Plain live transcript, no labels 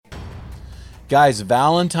Guys,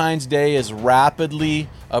 Valentine's Day is rapidly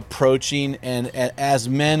approaching, and as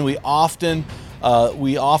men, we often are at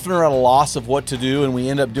a loss of what to do, and we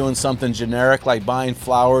end up doing something generic like buying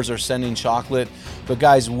flowers or sending chocolate. But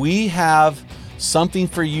guys, we have something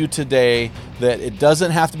for you today that it doesn't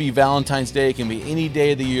have to be Valentine's Day. It can be any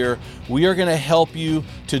day of the year. We are going to help you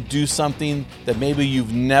to do something that maybe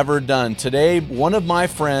you've never done. Today, one of my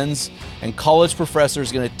friends and college professor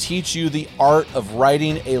is going to teach you the art of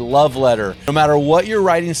writing a love letter. No matter what your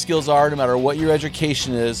writing skills are, no matter what your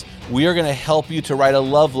education is, we are going to help you to write a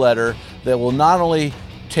love letter that will not only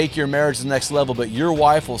take your marriage to the next level, but your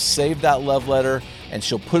wife will save that love letter and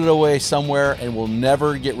she'll put it away somewhere and will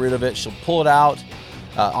never get rid of it. She'll pull it out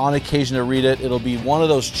on occasion to read it. It'll be one of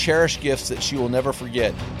those cherished gifts that she will never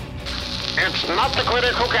forget. It's not the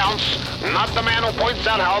critic who counts, not the man who points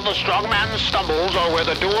out how the strong man stumbles or where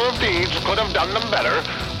the doer of deeds could have done them better.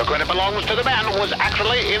 The credit belongs to the man who was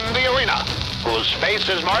actually in the arena, whose face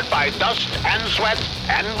is marked by dust and sweat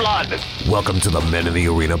and blood. Welcome to the Men in the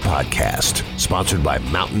Arena podcast, sponsored by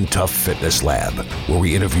Mountain Tough Fitness Lab, where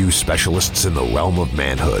we interview specialists in the realm of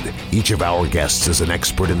manhood. Each of our guests is an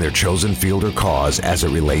expert in their chosen field or cause as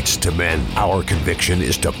it relates to men. Our conviction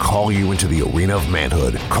is to call you into the arena of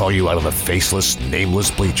manhood, call you out of the faceless,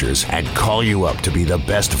 nameless bleachers, and call you up to be the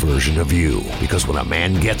best version of you. Because when a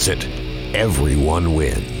man gets it, everyone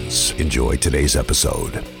wins. Enjoy today's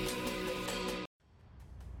episode.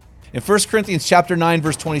 In 1 Corinthians chapter 9,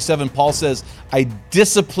 verse 27, Paul says, I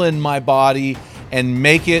discipline my body and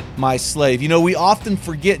make it my slave. You know, we often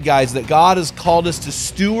forget, guys, that God has called us to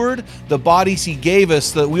steward the bodies he gave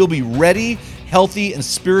us so that we'll be ready, healthy, and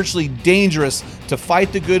spiritually dangerous to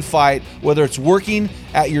fight the good fight, whether it's working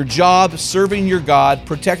at your job, serving your God,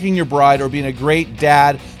 protecting your bride, or being a great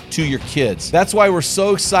dad to your kids. That's why we're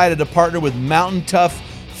so excited to partner with Mountain Tough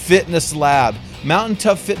Fitness Lab. Mountain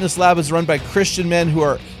Tough Fitness Lab is run by Christian men who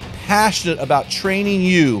are passionate about training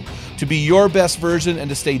you to be your best version and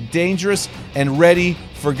to stay dangerous and ready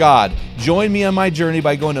for God. Join me on my journey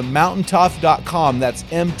by going to mountaintough.com. That's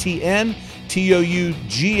MTNTOUGH,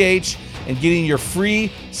 and getting your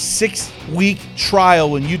free 6-week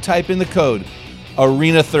trial when you type in the code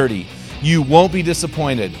ARENA30. You won't be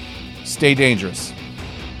disappointed. Stay dangerous.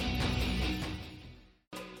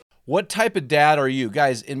 What type of dad are you?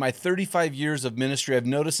 Guys, in my 35 years of ministry, I've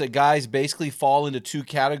noticed that guys basically fall into 2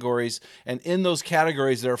 categories. And in those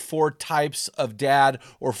categories, there are 4 types of dad,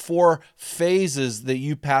 or 4 phases that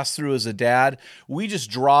you pass through as a dad. We just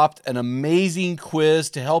dropped an amazing quiz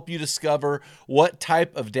to help you discover what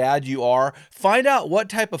type of dad you are. Find out what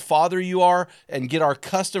type of father you are and get our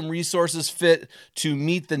custom resources fit to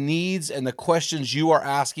meet the needs and the questions you are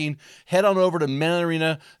asking. Head on over to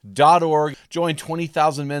menarena.org. Join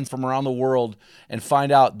 20,000 men from around the world and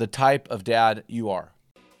find out the type of dad you are.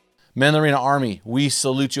 Men in the Arena Army, we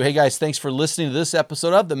salute you. Hey guys, thanks for listening to this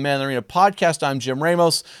episode of the Men in the Arena podcast. I'm Jim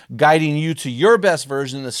Ramos, guiding you to your best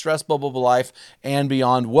version in the stress bubble of life and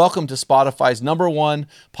beyond. Welcome to Spotify's #1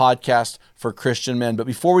 podcast for Christian men. But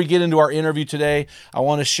before we get into our interview today, I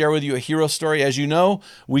want to share with you a hero story. As you know,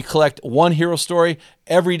 we collect one hero story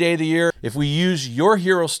every day of the year. If we use your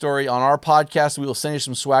hero story on our podcast, we will send you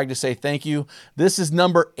some swag to say thank you. This is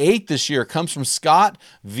number 8 this year. It comes from Scott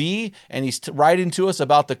V, and he's writing to us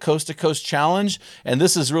about the Coast to Coast Challenge. And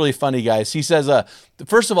this is really funny, guys. He says,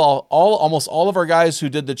 first of all, almost all of our guys who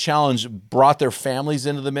did the challenge brought their families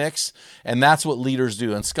into the mix, and that's what leaders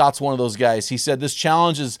do. And Scott's one of those guys. He said, this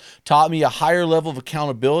challenge has taught me a higher level of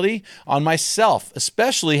accountability on myself,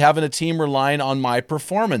 especially having a team relying on my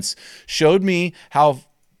performance. Showed me how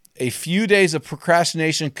a few days of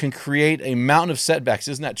procrastination can create a mountain of setbacks.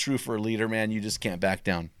 Isn't that true for a leader, man? You just can't back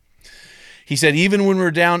down. He said, even when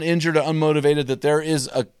we're down, injured, or unmotivated, that there is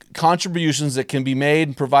contributions that can be made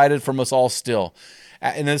and provided from us all still.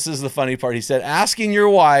 And this is the funny part. He said, asking your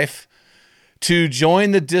wife to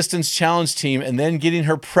join the distance challenge team and then getting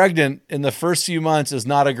her pregnant in the first few months is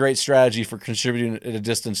not a great strategy for contributing at a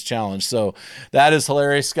distance challenge. So that is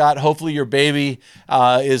hilarious, Scott. Hopefully your baby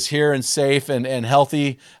is here and safe and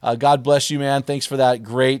healthy. God bless you, man. Thanks for that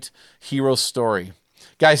great hero story.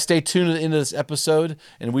 Guys, stay tuned to the end of this episode,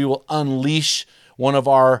 and we will unleash one of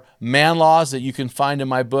our man laws that you can find in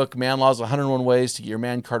my book, Man Laws, 101 Ways to Get Your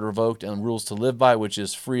Man Card Revoked and Rules to Live By, which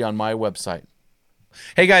is free on my website.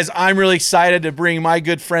 Hey guys, I'm really excited to bring my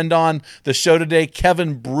good friend on the show today,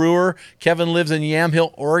 Kevin Brewer. Kevin lives in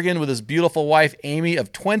Yamhill, Oregon with his beautiful wife, Amy,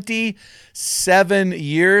 of 27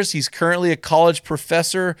 years. He's currently a college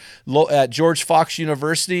professor at George Fox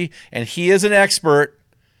University, and he is an expert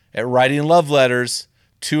at writing love letters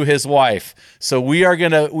to his wife. So we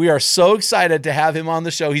are so excited to have him on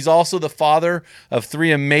the show. He's also the father of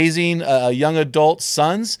 3 amazing young adult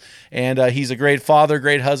sons, and he's a great father,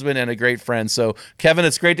 great husband, and a great friend. So Kevin,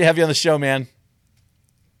 it's great to have you on the show, man.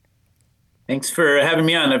 Thanks for having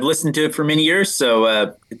me on. I've listened to it for many years,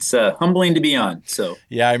 so it's humbling to be on. So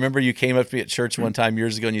yeah, I remember you came up to me at church one time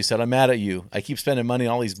years ago, and you said, "I'm mad at you. I keep spending money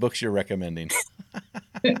on all these books you're recommending."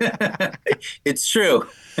 It's true.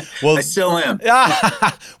 Well, I still am.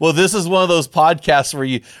 Well, this is one of those podcasts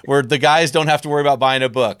where the guys don't have to worry about buying a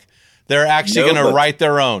book. They're actually going to write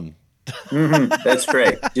their own. That's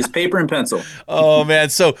great. Just paper and pencil. Oh man.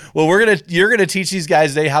 So, well, you're going to teach these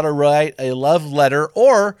guys today how to write a love letter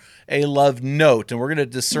or a love note, and we're going to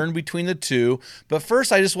discern between the two. But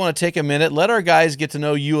first, I just want to take a minute, let our guys get to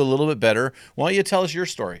know you a little bit better. Why don't you tell us your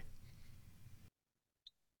story?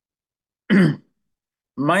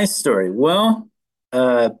 My story. Well,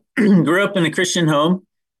 grew up in a Christian home.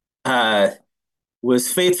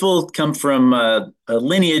 Was faithful, come from a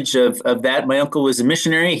lineage of that. My uncle was a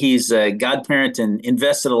missionary. He's a godparent and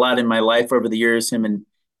invested a lot in my life over the years, him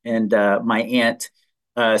and my aunt,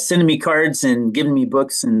 sending me cards and giving me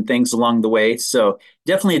books and things along the way. So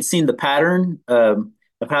definitely had seen the pattern of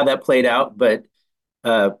how that played out. But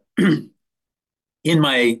in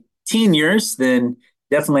my teen years, then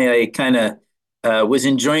definitely I kind of was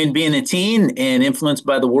enjoying being a teen and influenced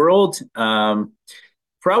by the world.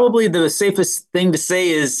 Probably the safest thing to say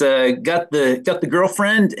is got the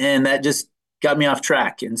girlfriend, and that just got me off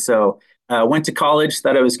track. And so went to college,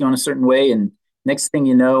 thought I was going a certain way, and next thing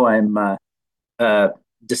you know, I'm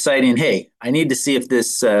deciding, hey, I need to see if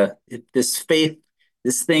this faith,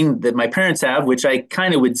 this thing that my parents have, which I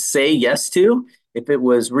kind of would say yes to, if it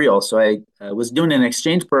was real. So I was doing an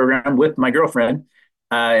exchange program with my girlfriend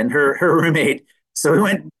and her roommate. So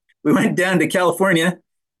we went down to California.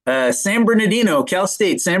 San Bernardino, Cal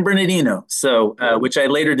State, San Bernardino. So, which I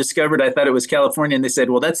later discovered, I thought it was California, and they said,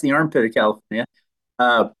 well, that's the armpit of California.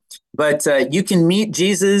 But you can meet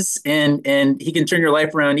Jesus, and he can turn your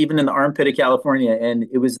life around even in the armpit of California. And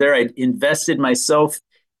it was there I invested myself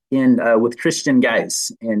in with Christian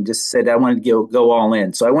guys, and just said I wanted to go all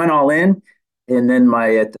in. So I went all in, and then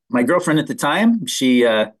my girlfriend at the time, she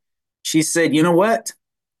said, you know what?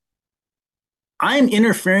 I'm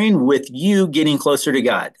interfering with you getting closer to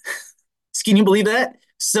God. Can you believe that?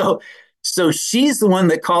 So she's the one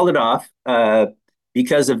that called it off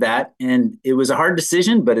because of that. And it was a hard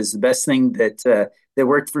decision, but it's the best thing that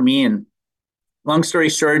worked for me. And long story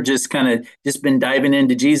short, just been diving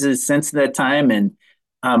into Jesus since that time. And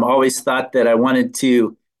always thought that I wanted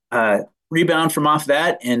to rebound from off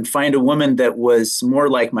that and find a woman that was more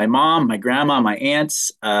like my mom, my grandma, my aunts.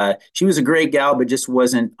 She was a great gal, but just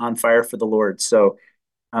wasn't on fire for the Lord. So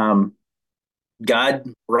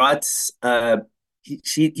God brought,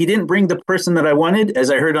 he didn't bring the person that I wanted. As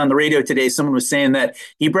I heard on the radio today, someone was saying that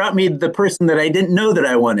he brought me the person that I didn't know that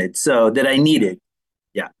I wanted, so that I needed.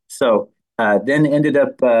 Yeah. So then ended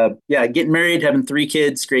up, getting married, having 3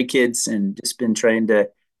 kids, great kids, and just been trying to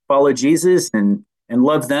follow Jesus and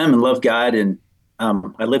love them and love God. And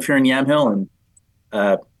I live here in Yamhill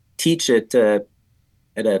and teach at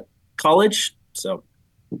a college. So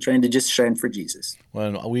I'm trying to just shine for Jesus.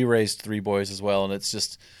 Well, we raised 3 boys as well, and it's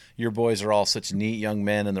just, your boys are all such neat young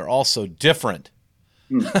men, and they're all so different.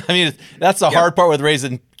 I mean, that's the hard part with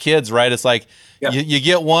raising kids, right? It's like you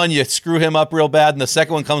get one, you screw him up real bad, and the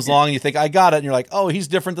second one comes along, and you think, I got it, and you're like, oh, he's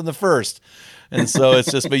different than the first. And so it's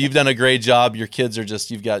just, but you've done a great job. Your kids are just,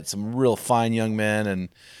 you've got some real fine young men,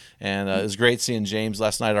 and it was great seeing James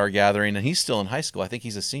last night at our gathering, and he's still in high school. I think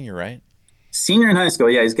he's a senior, right? Senior in high school,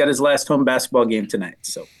 yeah. He's got his last home basketball game tonight.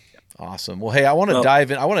 So awesome. Well, hey, I want to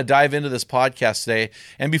dive in. I want to dive into this podcast today,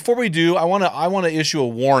 and before we do, I want to issue a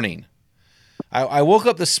warning. I woke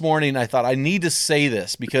up this morning and I thought I need to say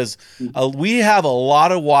this because we have a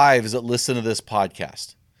lot of wives that listen to this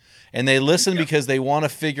podcast. And they listen because they want to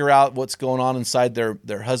figure out what's going on inside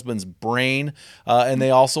their husband's brain, and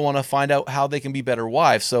they also want to find out how they can be better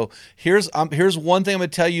wives. So here's one thing I'm going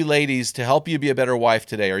to tell you, ladies, to help you be a better wife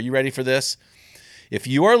today. Are you ready for this? If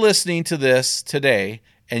you are listening to this today,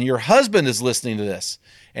 and your husband is listening to this,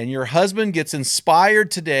 and your husband gets inspired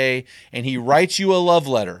today, and he writes you a love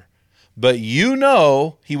letter, but you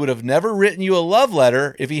know he would have never written you a love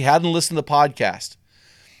letter if he hadn't listened to the podcast.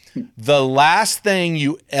 The last thing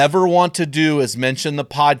you ever want to do is mention the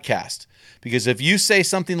podcast, because if you say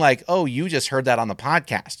something like, oh, you just heard that on the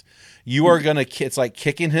podcast, you are going to, it's like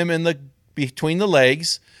kicking him between the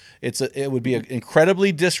legs. It would be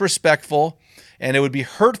incredibly disrespectful, and it would be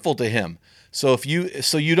hurtful to him. So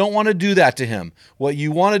you don't want to do that to him. What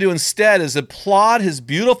you want to do instead is applaud his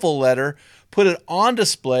beautiful letter, put it on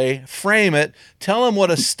display, frame it, tell him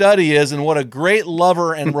what a stud he is and what a great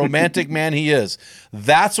lover and romantic man he is.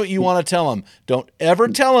 That's what you want to tell him. Don't ever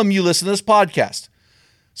tell him you listen to this podcast.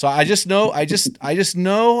 So I just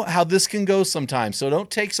know how this can go sometimes. So don't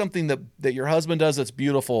take something that your husband does that's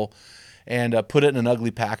beautiful and put it in an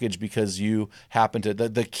ugly package because you happen to.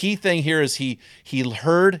 The key thing here is he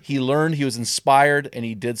heard, he learned, he was inspired, and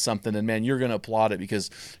he did something. And man, you're going to applaud it because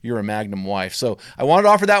you're a Magnum wife. So I wanted to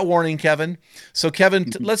offer that warning, Kevin. So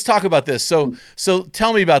Kevin, let's talk about this. So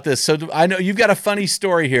tell me about this. So I know you've got a funny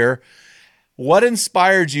story here. What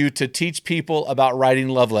inspired you to teach people about writing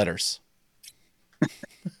love letters?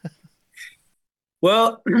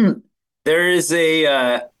 Well, there is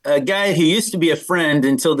a guy who used to be a friend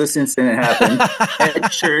until this incident happened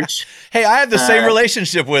at church. Hey, I have the same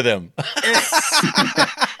relationship with him.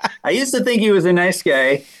 I used to think he was a nice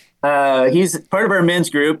guy. He's part of our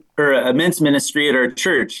men's group or a men's ministry at our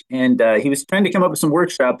church. And he was trying to come up with some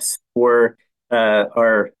workshops for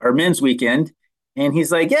our men's weekend. And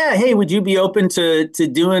he's like, yeah, hey, would you be open to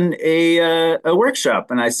doing a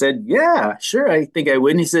workshop? And I said, yeah, sure, I think I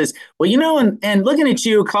would. And he says, well, and looking at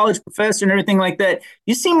you, college professor and everything like that,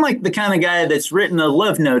 you seem like the kind of guy that's written a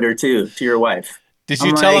love note or two to your wife. Did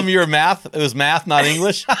you tell him you were math? It was math, not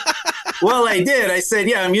English? Well, I did. I said,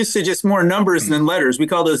 yeah, I'm used to just more numbers than letters. We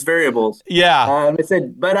call those variables. Yeah. I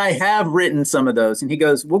said, but I have written some of those. And he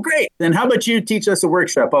goes, well, great. Then how about you teach us a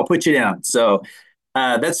workshop? I'll put you down. So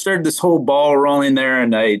that started this whole ball rolling there,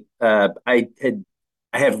 and I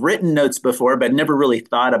have written notes before, but never really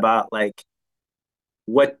thought about like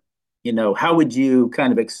what how would you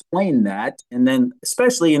kind of explain that, and then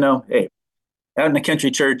especially hey, out in a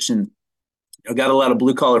country church and got a lot of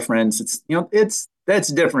blue collar friends. It's that's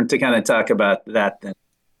different to kind of talk about that than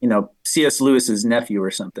C.S. Lewis's nephew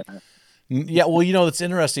or something. Yeah, well, it's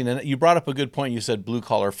interesting, and you brought up a good point. You said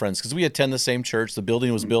blue-collar friends, because we attend the same church. The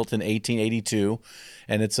building was built in 1882,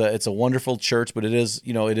 and it's a wonderful church, but it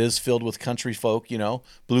is filled with country folk,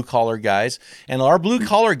 blue-collar guys. And our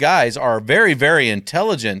blue-collar guys are very, very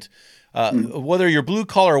intelligent. Whether you're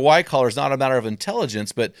blue-collar or white-collar is not a matter of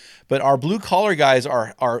intelligence, but our blue-collar guys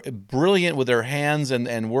are brilliant with their hands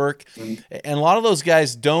and work. And a lot of those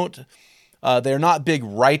guys don't... they're not big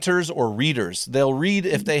writers or readers. They'll read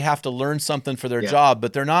if they have to learn something for their job,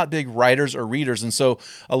 but they're not big writers or readers. And so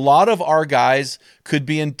a lot of our guys could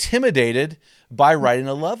be intimidated by writing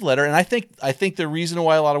a love letter. And I think the reason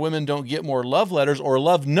why a lot of women don't get more love letters or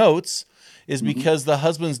love notes is because the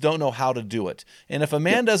husbands don't know how to do it. And if a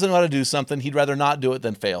man doesn't know how to do something, he'd rather not do it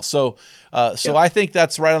than fail. So I think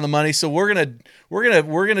that's right on the money. So we're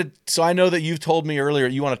gonna. So I know that you've told me earlier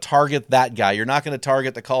you want to target that guy. You're not going to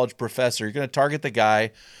target the college professor. You're going to target the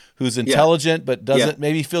guy who's intelligent but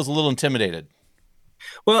maybe feels a little intimidated.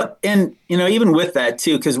 Well, and even with that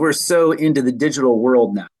too, because we're so into the digital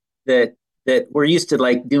world now that we're used to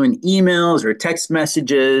like doing emails or text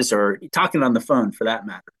messages or talking on the phone for that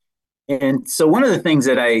matter. And so one of the things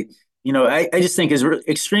that I just think is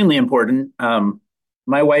extremely important.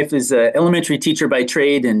 My wife is an elementary teacher by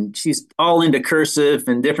trade, and she's all into cursive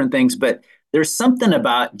and different things. But there's something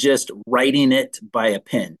about just writing it by a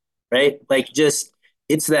pen, right? Like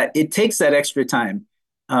it takes that extra time.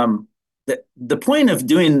 The point of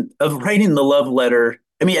writing the love letter.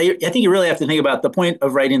 I mean, I think you really have to think about the point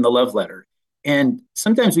of writing the love letter. And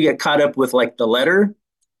sometimes we get caught up with like the letter,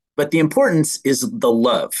 but the importance is the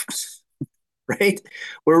love. Right?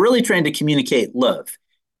 We're really trying to communicate love.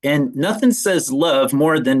 And nothing says love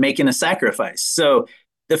more than making a sacrifice. So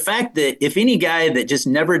the fact that if any guy that just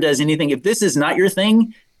never does anything, if this is not your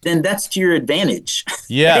thing, then that's to your advantage.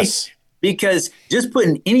 Yes. Right? Because just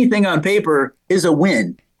putting anything on paper is a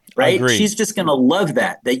win, right? She's just going to love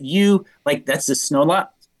that you like, that's just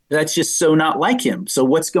that's just so not like him. So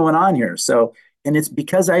what's going on here? So, and it's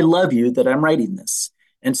because I love you that I'm writing this.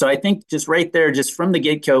 And so I think just right there, just from the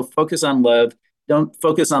get-go, focus on love. Don't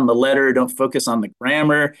focus on the letter. Don't focus on the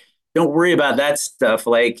grammar. Don't worry about that stuff.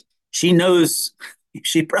 Like she knows,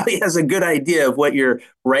 she probably has a good idea of what your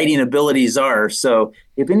writing abilities are. So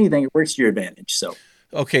if anything, it works to your advantage. So,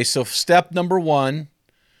 okay. So step number 1,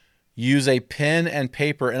 use a pen and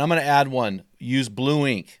paper. And I'm going to add one, use blue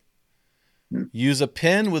ink. Use a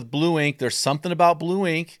pen with blue ink. There's something about blue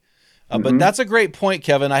ink. But that's a great point,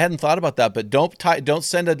 Kevin. I hadn't thought about that. But don't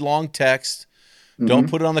send a long text. Don't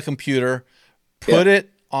put it on the computer. Put it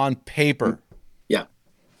on paper. Yeah,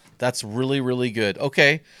 that's really, really good.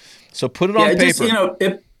 Okay, so put it on paper. Just,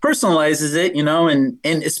 it personalizes it.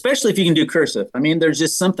 And especially if you can do cursive. I mean, there's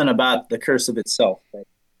just something about the cursive itself. Right?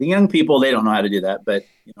 The young people, they don't know how to do that, but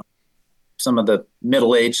some of the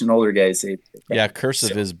middle-aged and older guys. Yeah,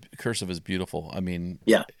 cursive is beautiful. I mean,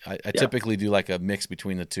 Yeah. I Yeah. typically do like a mix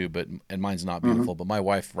between the two, and mine's not Hmm. beautiful, but my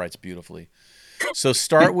wife writes beautifully. So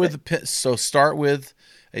start with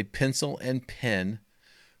a pencil and pen.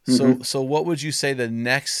 So Hmm. so what would you say the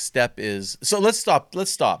next step is? So let's stop.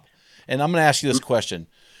 Let's stop. And I'm going to ask you this question.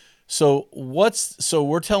 So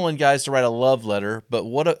we're telling guys to write a love letter, but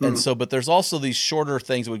Hmm. but there's also these shorter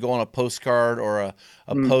things that would go on a postcard or a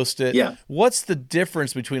post-it. Yeah. What's the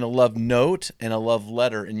difference between a love note and a love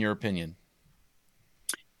letter in your opinion?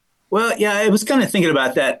 Well, yeah, I was kind of thinking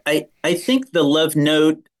about that. I think the love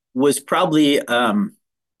note was probably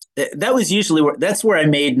that was usually that's where I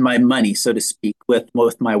made my money, so to speak, with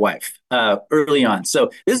my wife early on.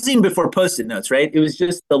 So this is even before post-it notes, right? It was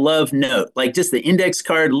just the love note, like just the index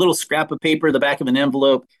card, a little scrap of paper, the back of an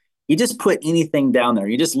envelope. You just put anything down there.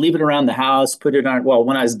 You just leave it around the house, put it on. Well,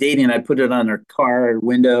 when I was dating, I'd put it on her car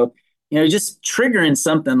window. Just triggering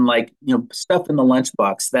something like stuff in the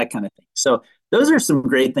lunchbox, that kind of thing. So those are some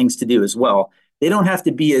great things to do as well. They don't have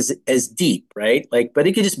to be as deep, right? Like, but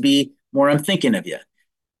it could just be more. I'm thinking of you.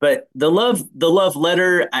 But the love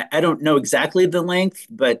letter, I don't know exactly the length,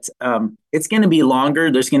 but it's going to be longer.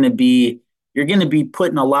 You're going to be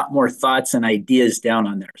putting a lot more thoughts and ideas down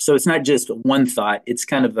on there. So it's not just one thought. It's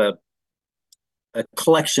kind of a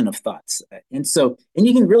collection of thoughts. And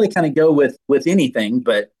you can really kind of go with anything,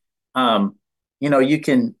 but you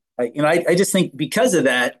can, I just think because of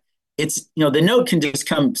that, it's, the note can just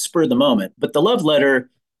come spur of the moment, but the love letter,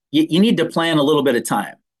 you need to plan a little bit of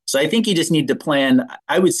time. So I think you just need to plan.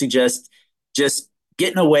 I would suggest just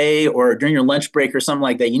getting away or during your lunch break or something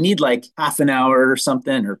like that. You need like half an hour or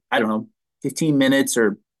something, or I don't know, 15 minutes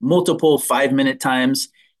or multiple 5-minute times.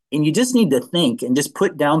 And you just need to think and just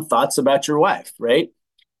put down thoughts about your wife, right?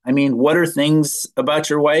 I mean, what are things about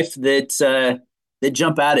your wife that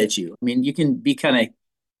jump out at you? I mean, you can be kind of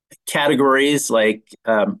categories like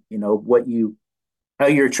what you how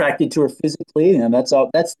you're attracted to her physically, and that's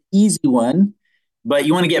the easy one. But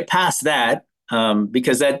you want to get past that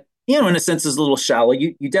because that, in a sense, is a little shallow.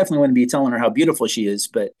 You definitely want to be telling her how beautiful she is,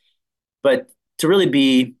 but to really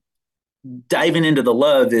be diving into the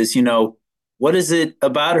love is, what is it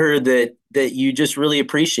about her that you just really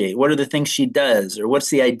appreciate? What are the things she does, or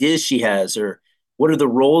what's the ideas she has, or what are the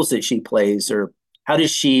roles that she plays, or how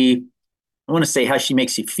does she? I want to say how she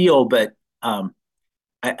makes you feel, but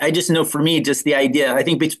I just know for me, just the idea. I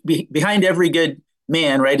think behind every good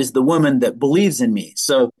man, right, is the woman that believes in me.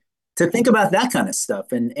 So to think about that kind of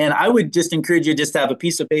stuff, and I would just encourage you just to have a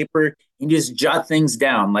piece of paper and just jot things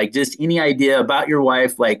down, like just any idea about your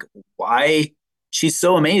wife, like why she's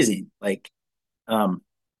so amazing, like um,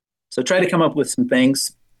 so try to come up with some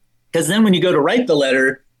things, because then when you go to write the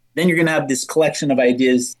letter, then you're going to have this collection of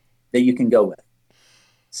ideas that you can go with. Okay,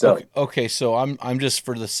 So okay. So I'm just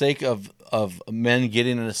for the sake of men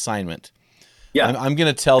getting an assignment, yeah, I'm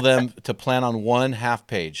going to tell them to plan on one half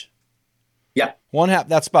page. yeah, One half,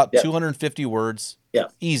 that's about yeah, 250 words. yeah,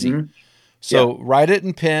 Easy. mm-hmm, yeah, So write it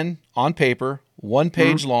in pen on paper, one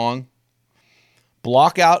page mm-hmm, long.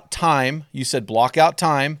 Block out time. You said block out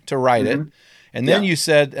time to write mm-hmm, it. And then yeah. you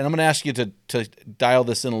said, and I'm going to ask you to dial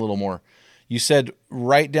this in a little more. You said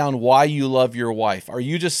write down why you love your wife. Are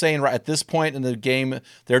you just saying right at this point in the game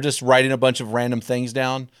they're just writing a bunch of random things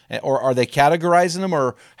down, or are they categorizing them,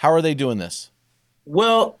 or how are they doing this?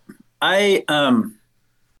 Well, I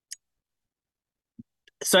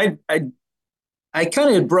so I kind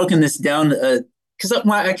of had broken this down because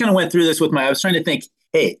I kind of went through this with I was trying to think,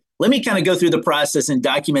 hey, let me kind of go through the process and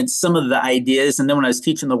document some of the ideas, and then when I was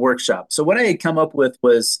teaching the workshop, so what I had come up with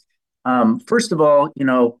was, first of all,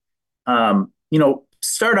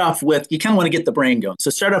 start off with you kind of want to get the brain going. So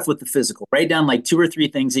start off with the physical. Write down like 2 or 3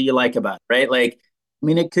 things that you like about it, right? Like, I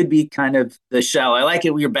mean, it could be kind of the shell. I like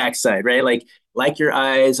it with your backside, right? Like your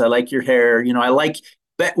eyes. I like your hair. I like.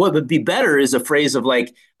 But what would be better is a phrase of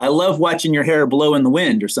like, I love watching your hair blow in the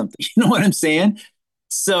wind or something. You know what I'm saying?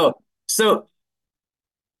 So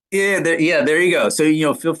yeah, there you go.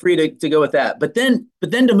 So feel free to go with that. But then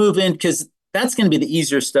to move in, because that's going to be the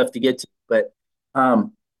easier stuff to get to. But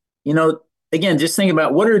um, you know, again, just think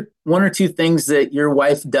about what are 1 or 2 things that your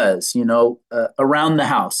wife does, around the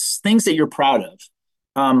house, things that you're proud of.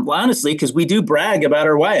 Well, honestly, because we do brag about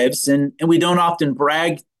our wives, and we don't often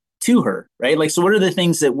brag to her, right? Like, so what are the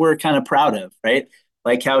things that we're kind of proud of, right?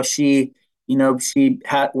 Like how she works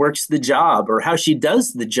the job, or how she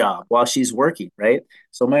does the job while she's working, right?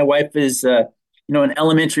 So my wife is, in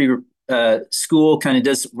elementary school, kind of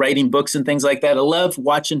does writing books and things like that. I love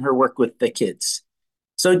watching her work with the kids.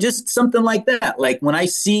 So just something like that. Like when I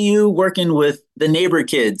see you working with the neighbor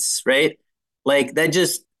kids, right? Like that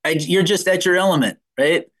just you're just at your element,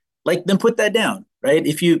 right? Like, then put that down, right?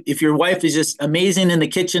 If your wife is just amazing in the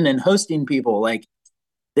kitchen and hosting people, like,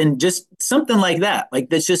 then just something like that. Like,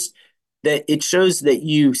 that's just that it shows that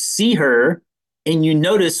you see her and you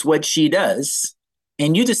notice what she does,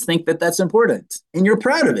 and you just think that that's important and you're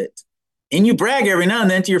proud of it, and you brag every now and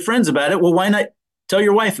then to your friends about it. Well, why not tell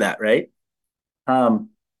your wife that, right? Um,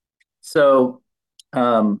 so,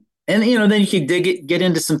 and then you could get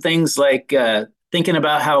into some things like thinking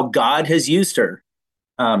about how God has used her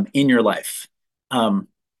in your life. Um,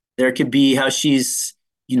 there could be how she's,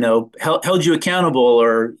 held you accountable,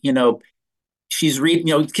 or, she's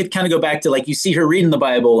reading, could kind of go back to, like, you see her reading the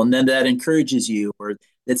Bible and then that encourages you, or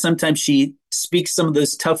that sometimes she speaks some of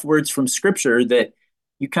those tough words from scripture that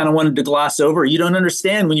you kind of wanted to gloss over. You don't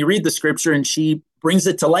understand when you read the scripture and she brings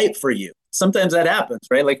it to light for you. Sometimes that happens,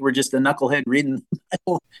 right? Like, we're just a knucklehead reading the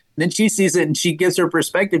Bible, and then she sees it and she gives her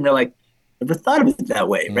perspective, and you're like, never thought of it that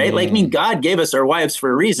way, right? Like, I mean, God gave us our wives for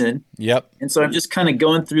a reason. Yep. And so I'm just kind of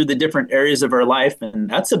going through the different areas of our life, and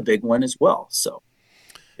that's a big one as well. So,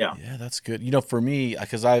 yeah. Yeah, that's good. For me,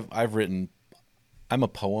 because I've written, I'm a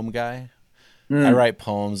poem guy. I Mm, write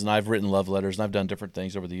poems, and I've written love letters, and I've done different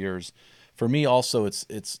things over the years. For me, also, it's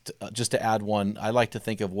just to add one. I like to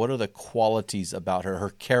think of what are the qualities about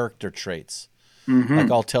her character traits. Like,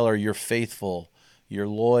 mm-hmm. I'll tell her, you're faithful, you're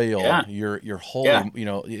loyal, Yeah. you're Yeah. holy.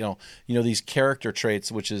 These character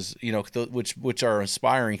traits, which is which are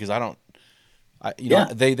inspiring, because Yeah.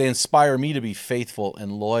 they inspire me to be faithful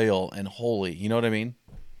and loyal and holy. You know what I mean?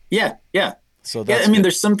 Yeah. Yeah. So Yeah. that's I mean, good.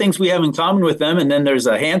 there's some things we have in common with them, and then there's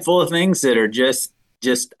a handful of things that are just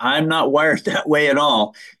I'm not wired that way at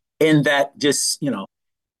all. And that just,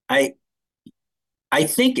 I I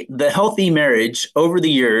think the healthy marriage over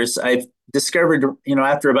the years, I've discovered,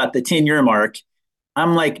 after about the 10-year mark,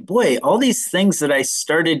 I'm like, boy, all these things that I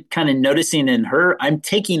started kind of noticing in her, I'm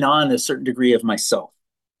taking on a certain degree of myself,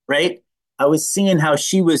 right? I was seeing how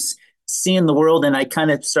she was seeing the world, and I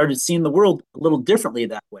kind of started seeing the world a little differently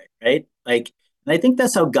that way, right? Like, and I think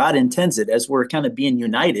that's how God intends it, as we're kind of being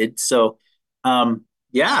united. So,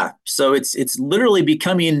 yeah, so it's literally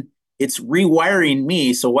becoming, it's rewiring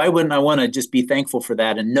me. So why wouldn't I want to just be thankful for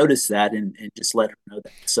that and notice that, and just let her know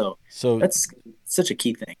that? So So that's such a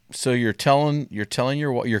key thing. so you're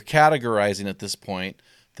categorizing at this point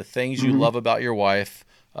the things you Mm-hmm. love about your wife,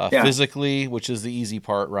 Yeah. physically, which is the easy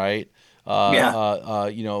part, right? Yeah.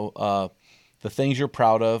 The things you're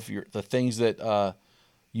proud of, the things that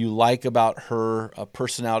you like about her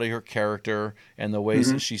personality, her character, and the ways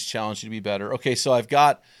Mm-hmm. that she's challenged you to be better. Okay, so I've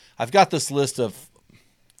got this list of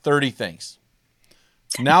 30 things.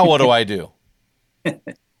 Now what do I do?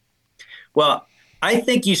 Well, I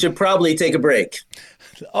think you should probably take a break.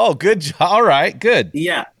 Oh, good job. All right, good.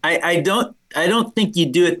 Yeah, I don't think you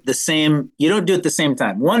do it the same. You don't do it at the same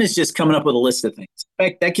time. One is just coming up with a list of things. In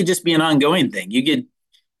fact, that could just be an ongoing thing. You could,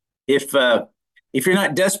 if uh if you're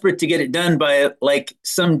not desperate to get it done by like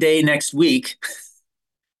some day next week.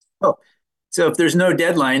 Oh, so if there's no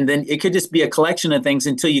deadline, then it could just be a collection of things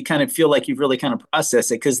until you kind of feel like you've really kind of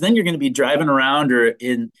processed it. Because then you're going to be driving around or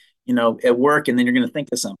at work, and then you're going to think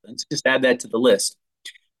of something. So just add that to the list.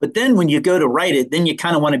 But then when you go to write it, then you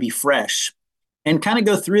kind of want to be fresh and kind of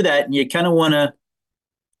go through that, and you kind of want to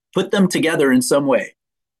put them together in some way.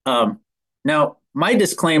 Um, Now, my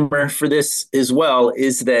disclaimer for this as well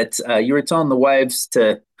is that you were telling the wives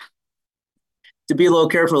to be a little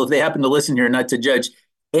careful if they happen to listen here, not to judge.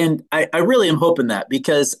 And I really am hoping that,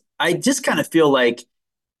 because I just kind of feel like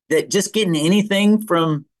that just getting anything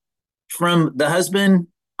from the husband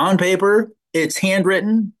on paper, it's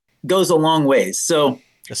handwritten, goes a long ways. So,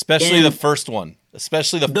 Especially the and first one.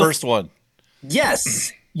 Especially the the first one.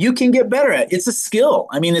 yes, you can get better at. It's a skill.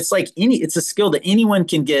 I mean, it's a skill that anyone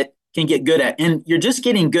can get good at, and you're just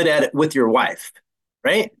getting good at it with your wife,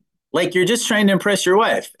 right? Like, you're just trying to impress your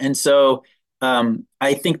wife, and so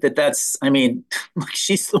I think that's. I mean, like,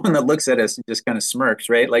 she's the one that looks at us and just kind of smirks,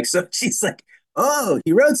 right? Like, so she's like, "Oh,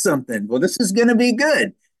 he wrote something. Well, this is going to be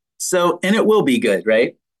good." So, and it will be good,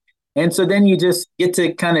 right? And so then you just get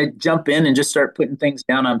to kind of jump in and just start putting things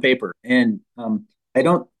down on paper. And I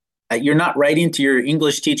don't, you're not writing to your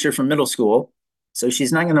English teacher from middle school. So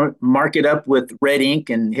she's not going to mark it up with red ink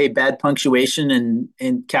and, hey, bad punctuation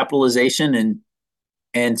and capitalization.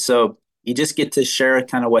 And so you just get to share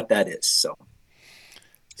kind of what that is. So,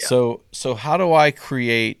 yeah. So how do I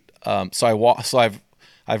create?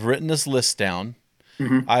 I've written this list down.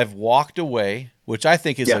 Mm-hmm. I've walked away, which I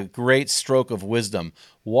think is Yeah. a great stroke of wisdom.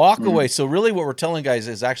 Walk Mm-hmm. away. So really, what we're telling guys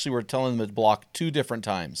is actually we're telling them to block 2 different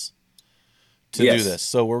times to do Yes. this.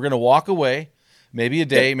 So we're going to walk away. maybe a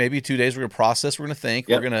day, maybe 2 days. We're going to process. We're going to think.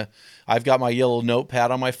 Yep. I've got my yellow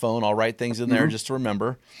notepad on my phone. I'll write things in there just to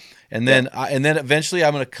remember. And then, eventually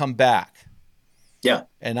I'm going to come back. Yeah.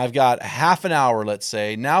 And I've got half an hour, let's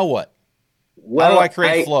say. Now what? Well, how do I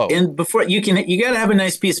create flow? And before you got to have a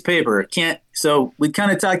nice piece of paper. So we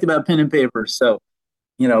kind of talked about pen and paper. So,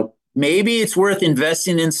 maybe it's worth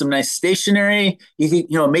investing in some nice stationery. Maybe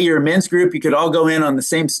you're a men's group. You could all go in on the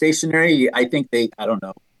same stationery. I think I don't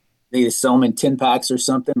know, they sell them in 10 packs or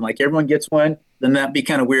something. Like everyone gets one. Then that'd be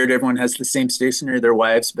kind of weird. Everyone has the same stationery, their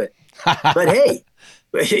wives. But hey,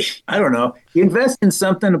 I don't know. You invest in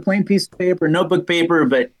something, a plain piece of paper, notebook paper,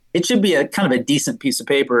 but it should be a kind of a decent piece of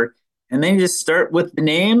paper. And then you just start with the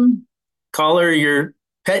name, call her your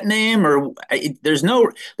pet name, or there's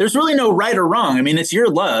really no right or wrong. I mean, it's your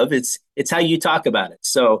love. It's how you talk about it.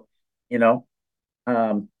 So,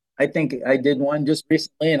 I think I did one just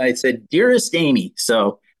recently and I said, dearest Amy.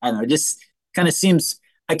 So I don't know, just kind of seems,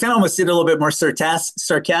 I kind of almost did a little bit more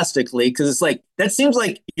sarcastically because it's like, that seems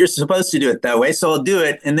like you're supposed to do it that way. So I'll do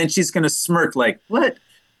it. And then she's going to smirk like, what?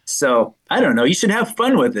 So I don't know. You should have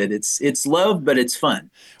fun with it. It's love, but it's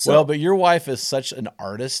fun. So, well, but your wife is such an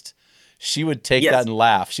artist. She would take that and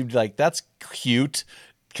laugh. She'd be like, that's cute.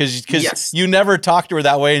 Because you never talk to her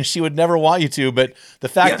that way and she would never want you to. But the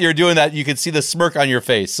fact that you're doing that, you can see the smirk on your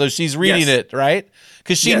face. So she's reading it, right?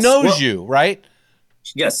 Because she knows you, right?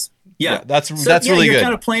 Yes. Yeah. That's really good. You're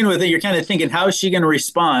kind of playing with it. You're kind of thinking, how is she going to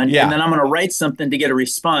respond? Yeah. And then I'm going to write something to get a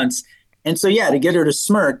response. And so, to get her to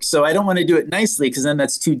smirk. So I don't want to do it nicely because then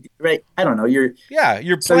that's too, right? I don't know. You're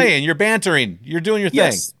playing, you're bantering, you're doing your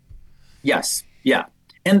thing. Yes. Yeah.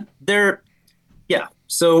 And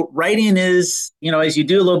so writing is, as you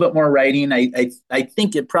do a little bit more writing, I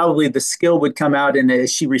think the skill would come out, and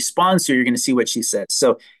as she responds to you, you're going to see what she says.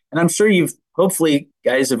 So, and I'm sure hopefully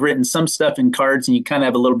guys have written some stuff in cards and you kind of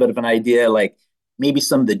have a little bit of an idea, like maybe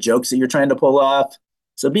some of the jokes that you're trying to pull off.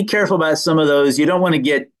 So be careful about some of those. You want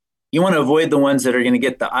to avoid the ones that are going to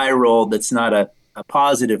get the eye roll. That's not a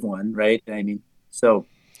positive one, right? I mean, so.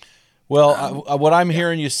 Well, what I'm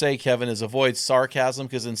hearing you say, Kevin, is avoid sarcasm,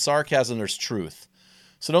 because in sarcasm, there's truth.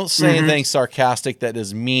 So don't say anything sarcastic that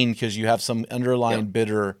is mean because you have some underlying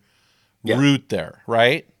bitter root there,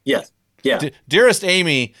 right? Yes. Yeah. Dearest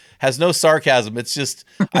Amy has no sarcasm. It's just,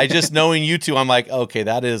 knowing you two, I'm like, okay,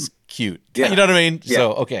 that is cute. Yeah. You know what I mean? Yeah.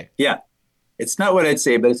 So, okay. Yeah. It's not what I'd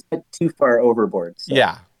say, but it's not too far overboard. So.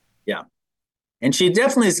 Yeah. Yeah. And she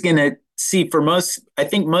definitely is going to see, I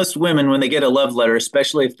think most women, when they get a love letter,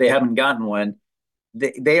 especially if they haven't gotten one,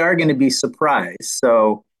 they are going to be surprised.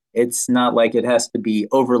 So it's not like it has to be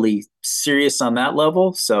overly serious on that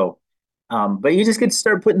level. So, but you just get to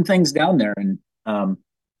start putting things down there. And,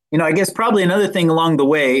 I guess probably another thing along the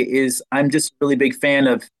way is I'm just a really big fan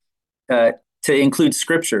of, to include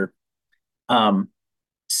scripture.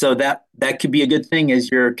 So that could be a good thing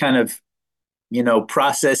as you're kind of,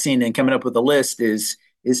 processing and coming up with a list is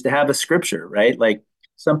to have a scripture, right? Like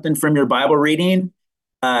something from your Bible reading.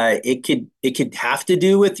 It could have to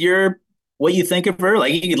do with what you think of her.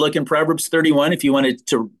 Like you could look in Proverbs 31 if you wanted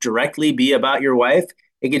to directly be about your wife.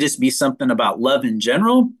 It could just be something about love in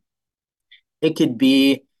general. It could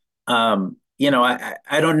be, I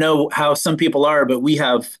don't know how some people are, but we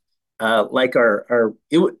have like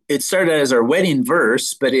it started as our wedding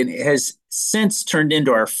verse, but it has since turned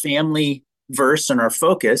into our family verse and our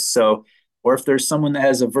focus. So, or if there's someone that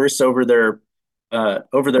has a verse over their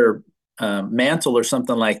mantle or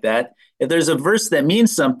something like that, if there's a verse that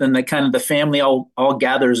means something that kind of the family all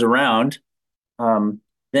gathers around,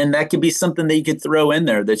 then that could be something that you could throw in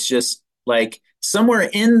there. That's just like somewhere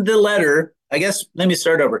in the letter. I guess let me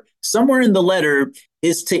start over. Somewhere in the letter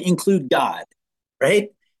is to include God, right?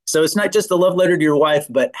 So it's not just a love letter to your wife,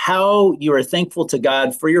 but how you are thankful to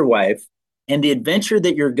God for your wife and the adventure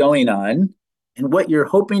that you're going on and what you're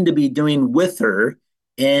hoping to be doing with her.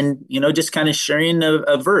 And, just kind of sharing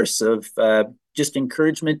a verse of just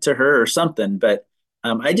encouragement to her or something. But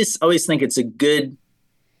I just always think it's a good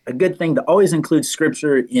thing to always include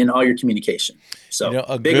scripture in all your communication.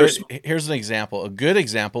 So here's an example. A good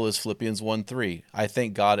example is Philippians 1:3. I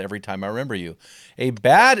thank God every time I remember you. A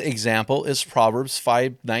bad example is Proverbs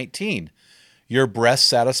 5:19. Your breasts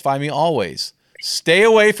satisfy me always. Stay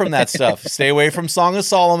away from that stuff. Stay away from Song of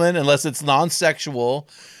Solomon unless it's non-sexual.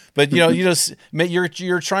 But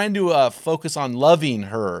you're trying to focus on loving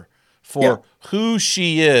her for who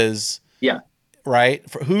she is. Yeah. Right?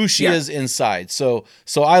 For who she is inside. So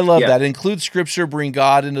I love that. Include scripture, bring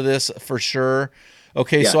God into this for sure.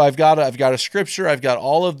 Okay, so I've got a scripture, I've got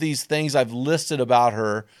all of these things I've listed about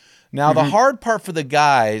her. Now the hard part for the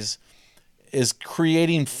guys is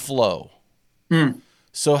creating flow.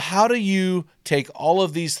 So how do you take all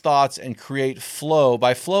of these thoughts and create flow?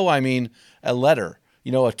 By flow, I mean a letter,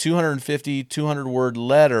 a 250, 200 word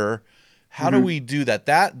letter. How do we do that?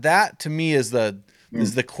 That to me is the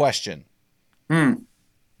question.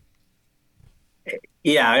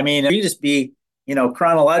 Yeah, I mean, you just be,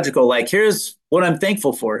 chronological. Like, here's what I'm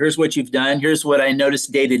thankful for. Here's what you've done. Here's what I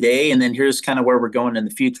noticed day to day, and then here's kind of where we're going in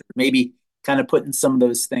the future. Maybe kind of putting some of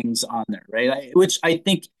those things on there, right? Which I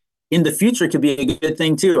think in the future could be a good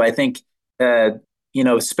thing too. I think,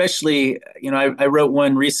 especially, I wrote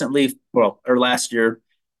one recently, or last year,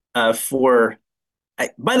 for.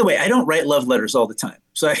 By the way, I don't write love letters all the time,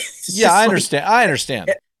 so I understand. I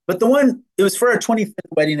understand. But the one, it was for our 25th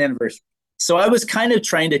wedding anniversary. So I was kind of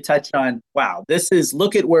trying to touch on, wow,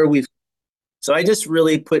 look at where we've. So I just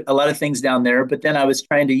really put a lot of things down there, but then I was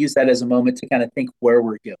trying to use that as a moment to kind of think where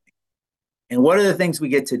we're going and what are the things we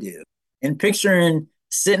get to do. And picturing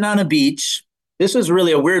sitting on a beach. This was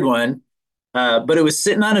really a weird one, but it was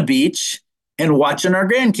sitting on a beach and watching our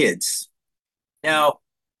grandkids. Now,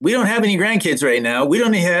 we don't have any grandkids right now. We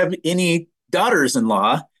don't have any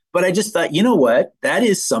daughters-in-law. But I just thought, you know what? That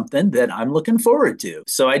is something that I'm looking forward to.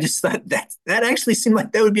 So I just thought that actually seemed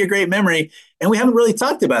like that would be a great memory. And we haven't really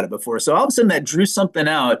talked about it before. So all of a sudden that drew something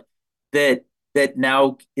out that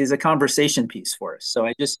now is a conversation piece for us. So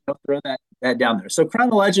I just throw that down there. So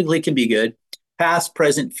chronologically can be good. Past,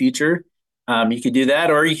 present, future. You could do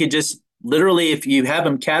that, or you could just literally, if you have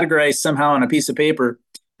them categorized somehow on a piece of paper,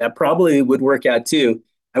 that probably would work out too.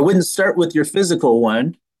 I wouldn't start with your physical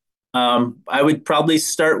one. I would probably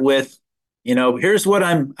start with, here's what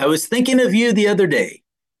I was thinking of you the other day.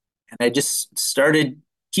 And I just started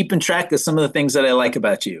keeping track of some of the things that I like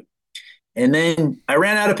about you. And then I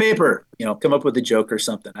ran out of paper, come up with a joke or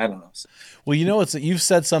something. I don't know. Well, you've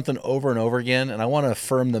said something over and over again, and I want to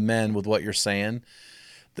affirm the men with what you're saying.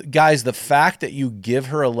 Guys, the fact that you give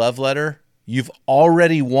her a love letter, you've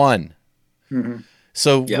already won. Mm-hmm.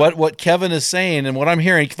 So what Kevin is saying, and what I'm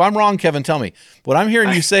hearing, if I'm wrong, Kevin, tell me. What I'm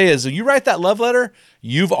hearing you say is, you write that love letter,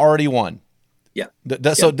 you've already won. Yeah.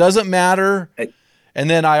 So it doesn't matter. And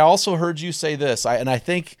then I also heard you say this, and I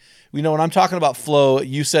think, when I'm talking about flow,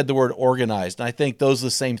 you said the word organized, and I think those are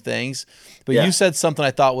the same things. But you said something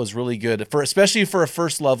I thought was really good, especially for a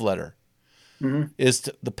first love letter, is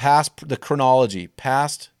the past, the chronology,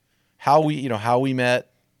 past, how we met,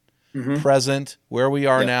 present, where we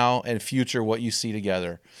are now, and future, what you see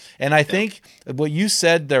together. And I think what you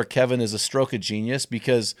said there, Kevin, is a stroke of genius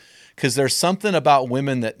because there's something about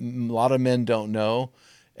women that a lot of men don't know.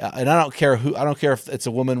 And I don't care if it's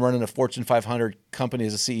a woman running a Fortune 500 company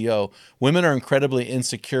as a CEO. Women are incredibly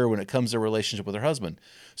insecure when it comes to a relationship with her husband.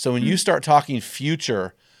 So when you start talking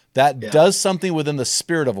future, that does something within the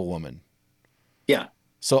spirit of a woman. Yeah.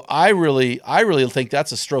 So I really think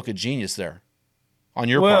that's a stroke of genius there. On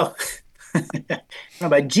your part. I don't know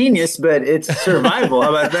about genius, but it's survival.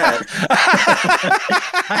 How about that?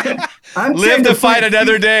 I'm Live to fight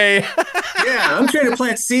another day. I'm trying to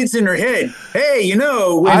plant seeds in her head. Hey,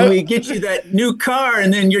 when we get you that new car,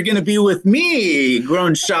 and then you're going to be with me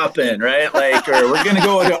grown shopping, right? Like, or we're going to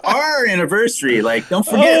go to our anniversary. Like, don't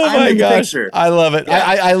forget, I'm in the picture. I love it. Yeah.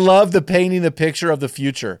 I love the painting the picture of the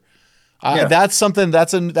future. That's something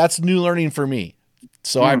that's new learning for me.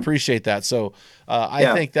 So I appreciate that. So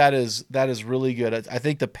I think that is really good. I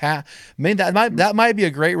think that might be a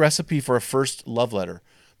great recipe for a first love letter: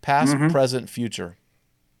 past, present, future.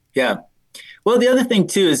 Yeah. Well, the other thing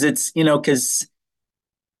too is it's because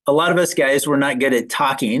a lot of us guys we're not good at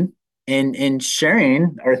talking and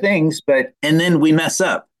sharing our things, and then we mess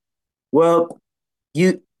up. Well,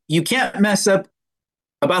 you can't mess up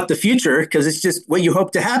about the future because it's just what you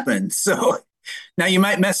hope to happen. So now you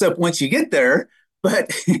might mess up once you get there.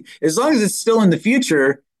 But as long as it's still in the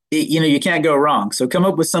future, you can't go wrong. So come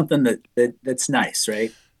up with something that's nice,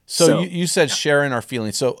 right? So you said sharing our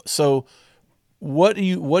feelings. So what do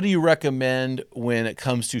you recommend when it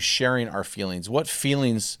comes to sharing our feelings? What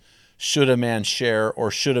feelings should a man share,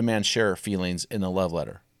 or should a man share feelings in a love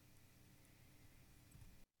letter?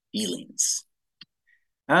 Feelings.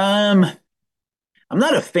 I'm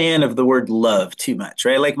not a fan of the word love too much,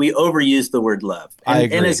 right? Like we overuse the word love. I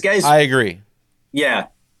agree. And as guys, I agree. Yeah,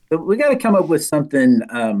 but we got to come up with something.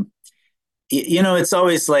 It's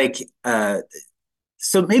always like,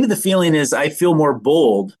 so maybe the feeling is I feel more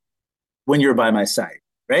bold when you're by my side,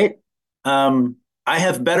 right? I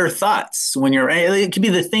have better thoughts when you're. It could be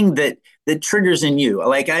the thing that triggers in you.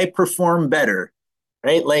 Like I perform better,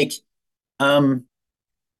 right? Like,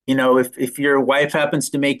 if your wife happens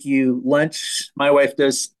to make you lunch, my wife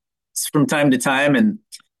does from time to time, and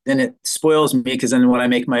then it spoils me because then when I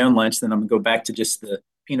make my own lunch, then I'm gonna go back to just the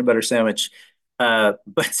peanut butter sandwich.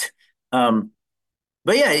 But um,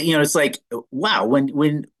 but yeah, it's like, wow,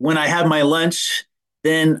 when I have my lunch,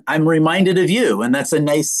 then I'm reminded of you, and that's a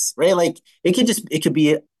nice, right? Like it could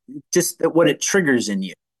be just what it triggers in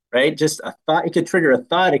you, right? Just a thought. It could trigger a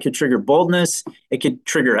thought. It could trigger boldness. It could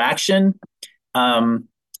trigger action. Um,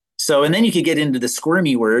 so, and then you could get into the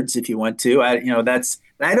squirmy words if you want to. I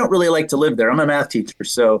don't really like to live there. I'm a math teacher,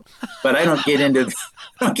 so, but I don't get into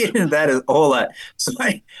I don't get into that a whole lot. So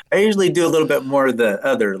I usually do a little bit more of the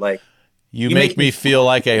other, like You you make make me me feel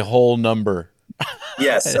like a whole number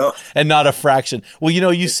yes. So and not a fraction. Well,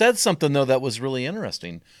 you said something though that was really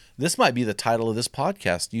interesting. This might be the title of this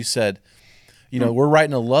podcast. You said, we're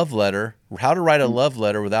writing a love letter, how to write a love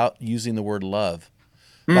letter without using the word love.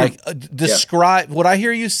 Like describe what I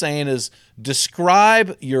hear you saying is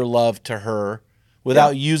describe your love to her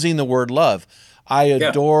without using the word love. I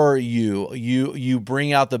adore you. You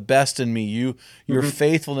bring out the best in me. Your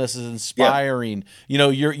faithfulness is inspiring.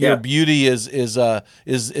 Your beauty is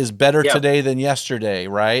better today than yesterday,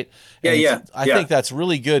 right? I think that's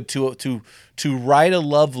really good to write a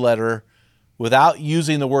love letter without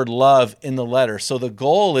using the word love in the letter. So the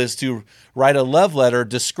goal is to write a love letter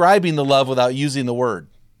describing the love without using the word.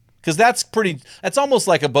 Because that's almost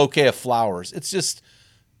like a bouquet of flowers. It's just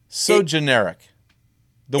so generic.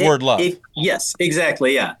 The word love. Yes,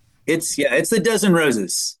 exactly. Yeah. It's a dozen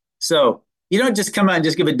roses. So you don't just come out and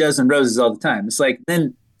just give a dozen roses all the time. It's like,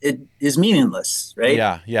 then it is meaningless, right?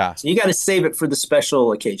 Yeah. Yeah. So you got to save it for the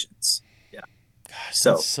special occasions. Yeah. Gosh,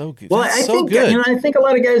 So that's so good. well, That's I so think good. I think a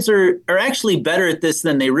lot of guys are actually better at this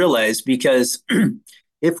than they realize, because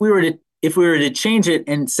if we were to change it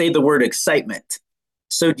and say the word excitement.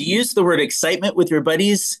 So to use the word excitement with your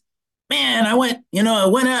buddies, man, I went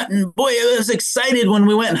out and boy, I was excited when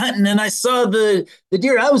we went hunting and I saw the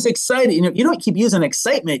deer. I was excited. You don't keep using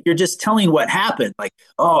excitement. You're just telling what happened. Like,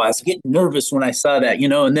 oh, I was getting nervous when I saw that,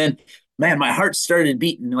 and then, man, my heart started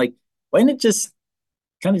beating. Like, why didn't it just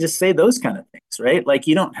kind of just say those kind of things, right? Like,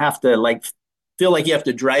 you don't have to feel like you have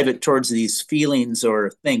to drive it towards these feelings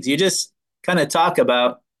or things. You just kind of talk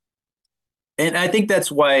about, and I think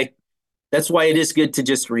that's why it is good to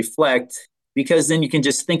just reflect, because then you can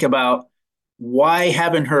just think about why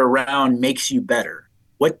having her around makes you better.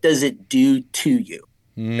 What does it do to you?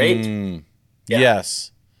 Right? Yeah.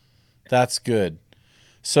 Yes. That's good.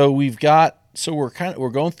 So we're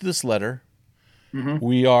going through this letter. Mm-hmm.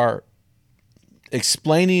 We are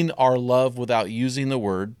explaining our love without using the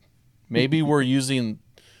word. Maybe we're using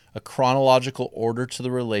a chronological order to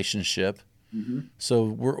the relationship. Mm-hmm.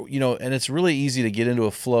 So and it's really easy to get into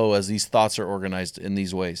a flow as these thoughts are organized in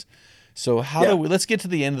these ways. So let's get to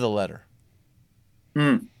the end of the letter.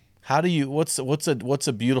 How do you, what's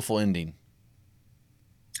a beautiful ending?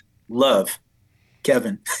 Love,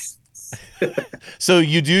 Kevin. So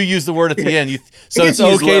you do use the word at the end. So it's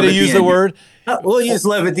okay to use the word. We'll use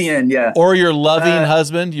love at the end. Yeah. Or your loving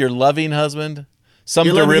husband, some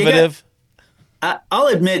derivative. I'll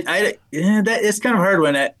admit, that it's kind of hard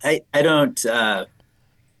when I don't,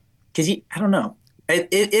 because I don't know.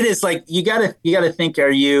 It is like you gotta think.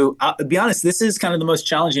 I'll be honest. This is kind of the most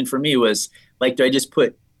challenging for me. Was like, do I just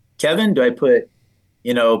put Kevin? Do I put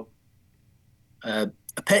a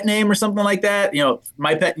pet name or something like that?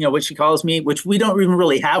 My pet. What she calls me, which we don't even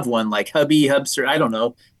really have one. Like hubby, hubster. I don't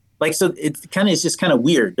know. Like, so it's just kind of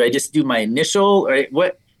weird. Do I just do my initial or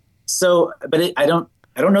what? So, but I don't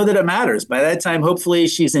know that it matters. By that time, hopefully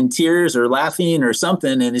she's in tears or laughing or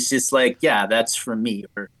something. And it's just like, yeah, that's from me.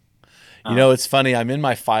 Or, it's funny. I'm in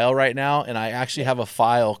my file right now, and I actually have a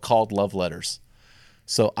file called love letters.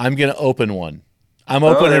 So I'm going to open one. I'm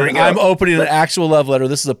opening an actual love letter.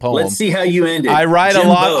 This is a poem. Let's see how you end it. I write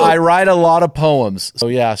a lot of poems. So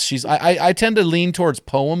yeah, I tend to lean towards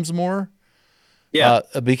poems more. Yeah.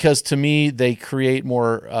 Because to me, they create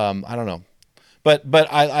more, I don't know. But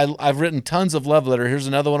I've written tons of love letter. Here's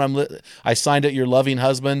another one. I signed it, your loving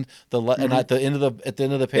husband. And at the end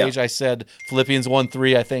of the page, I said Philippians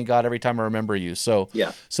 1:3. I thank God every time I remember you. So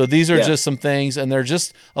So these are just some things, and they're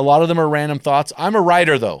just a lot of them are random thoughts. I'm a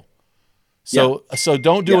writer though, so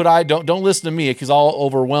don't do what don't listen to me because I'll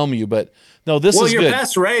overwhelm you. But no, this is good. Well, you're a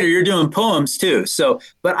past writer. You're doing poems too. So,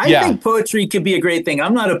 but I think poetry could be a great thing.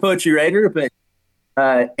 I'm not a poetry writer, but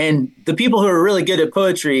and the people who are really good at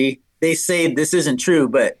poetry, they say this isn't true,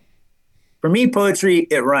 but for me, poetry,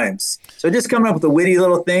 it rhymes. So just coming up with a witty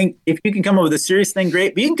little thing. If you can come up with a serious thing,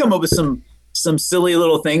 great. But you can come up with some silly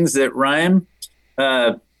little things that rhyme.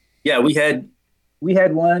 We had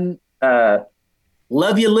one.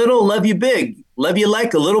 Love you little, love you big, love you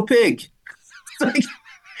like a little pig.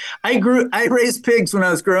 I raised pigs when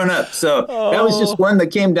I was growing up. So that was just Oh, one that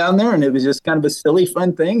came down there and it was just kind of a silly,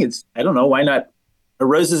 fun thing. I don't know, why not a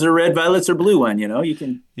roses are red, violets are blue one, you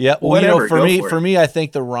can, yeah. Well, whatever, for go me, for it. I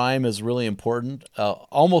think the rhyme is really important.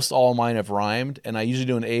 Almost all mine have rhymed, and I usually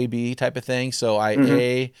do an A B type of thing. So I Hmm.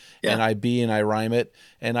 A and Yeah. I B and I rhyme it,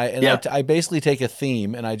 and Yeah. I basically take a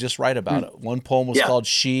theme and I just write about Mm. it. One poem was Yeah. called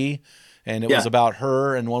She, and it was Yeah. about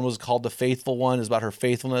her, and one was called The Faithful One, is about her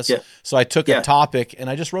faithfulness. Yeah. So I took a Yeah. topic and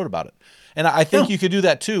I just wrote about it. And I think Yeah. you could do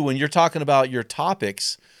that too when you're talking about your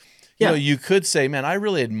topics. Yeah. You could say, man, I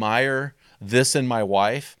really admire this in my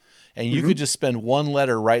wife. And you Hmm. could just spend one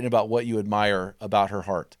letter writing about what you admire about her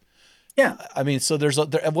heart. Yeah. I mean, so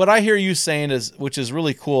what I hear you saying is, which is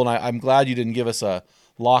really cool, and I'm glad you didn't give us a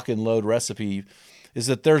lock and load recipe, is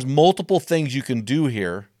that there's multiple things you can do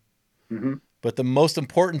here, Hmm. but the most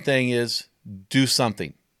important thing is do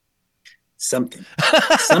something. Something.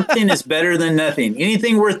 Something is better than nothing.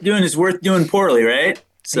 Anything worth doing is worth doing poorly, right?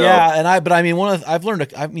 So, Yeah, but I mean, I've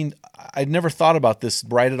learned. I mean, I'd never thought about this.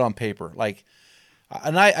 Write it on paper, like,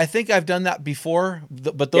 and I think I've done that before,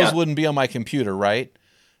 but those yeah. wouldn't be on my computer, right?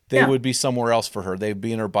 They Yeah. would be somewhere else for her. They'd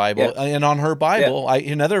be in her Bible, Yeah. and on her Yeah. Bible.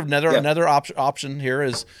 Yeah. Option here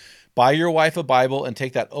is buy your wife a Bible and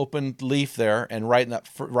take that open leaf there and write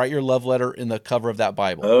your love letter in the cover of that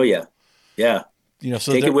Bible. Oh, yeah. Yeah.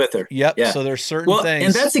 So Take it there, with her. yep. Yeah. So there's certain Well, and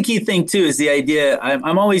things. that's the key thing too, is the idea.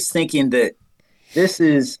 I'm always thinking that this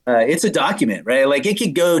is, it's a document, right? Like it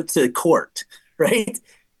could go to court, right?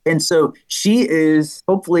 And so she is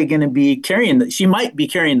hopefully going to be carrying that. She might be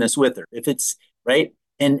carrying this with her if it's right,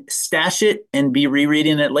 and stash it and be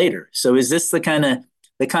rereading it later. So is this the kind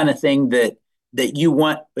of thing that you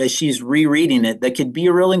want as she's rereading it that could be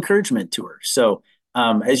a real encouragement to her? So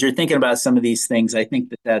as you're thinking about some of these things, I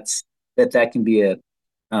think that can be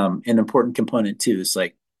an important component too. It's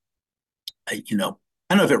like, I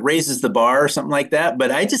don't know if it raises the bar or something like that,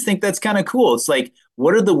 but I just think that's kind of cool. It's like,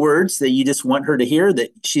 what are the words that you just want her to hear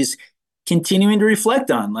that she's continuing to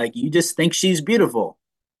reflect on? Like, you just think she's beautiful,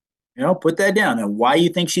 put that down, and why you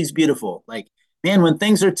think she's beautiful. Like, man, when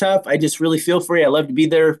things are tough, I just really feel for you. I love to be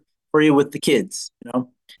there for you with the kids,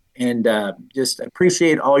 and just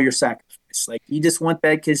appreciate all your sacrifice. Like, you just want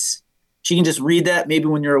that because she can just read that maybe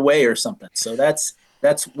when you're away or something. So that's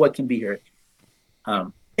what can be here.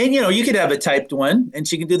 And you could have a typed one, and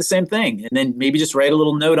she can do the same thing, and then maybe just write a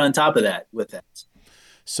little note on top of that with that.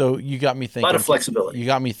 So you got me A lot thinking. of flexibility. You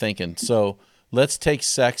got me thinking. So let's take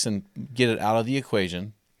sex and get it out of the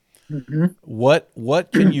equation. Mm-hmm.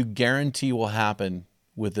 What can you guarantee will happen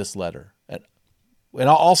with this letter? And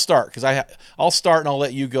I'll start because I'll start and I'll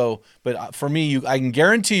let you go. But for me, I can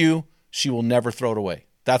guarantee you she will never throw it away.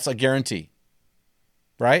 That's a guarantee,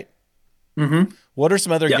 right? Mm-hmm. What are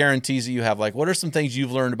some other Yeah. guarantees that you have? Like, what are some things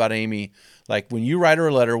you've learned about Amy? Like when you write her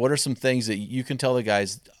a letter, what are some things that you can tell the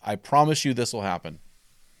guys? I promise you this will happen.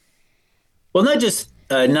 Well, not just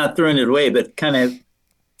not throwing it away, but kind of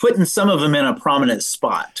putting some of them in a prominent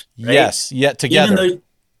spot, right? Yes, yet Even together. though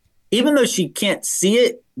even though she can't see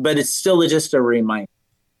it, but it's still just a reminder,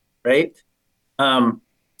 right? Um,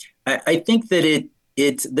 I think that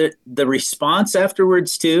it's the response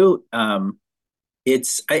afterwards too. I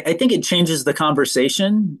think it changes the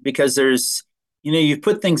conversation because you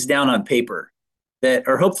put things down on paper that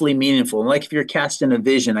are hopefully meaningful. And like if you're casting a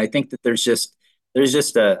vision, I think that there's just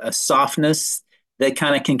a softness that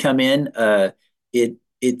kind of can come in.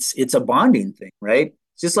 It's a bonding thing, right?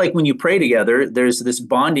 It's just like when you pray together, there's this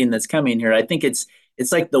bonding that's coming here. I think it's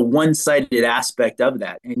like the one-sided aspect of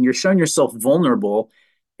that, and you're showing yourself vulnerable,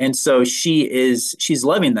 and so she's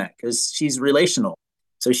loving that because she's relational.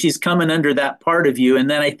 So she's coming under that part of you, and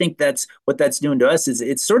then I think that's what that's doing to us is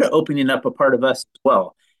it's sort of opening up a part of us as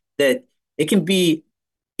well. That it can be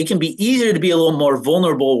it can be easier to be a little more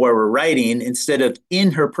vulnerable where we're writing instead of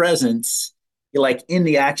in her presence, like in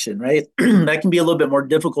the action, right? That can be a little bit more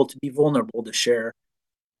difficult to be vulnerable to share,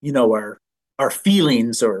 our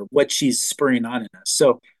feelings or what she's spurring on in us.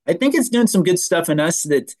 So I think it's doing some good stuff in us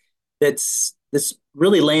that's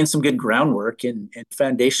really laying some good groundwork and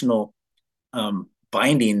foundational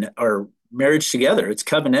binding our marriage together. It's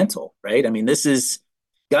covenantal, right? I mean, this is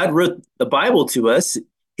God wrote the Bible to us,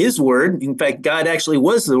 His word. In fact, God actually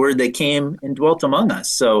was the word that came and dwelt among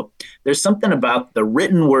us. So there's something about the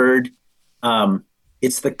written word.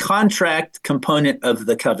 It's the contract component of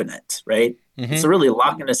the covenant, right? It's Mm-hmm. really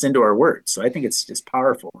locking us into our word. So I think it's just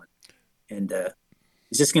powerful, and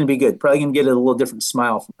it's just going to be good. Probably going to get a little different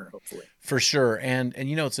smile from her, hopefully. For sure. And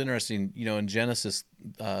it's interesting, in Genesis,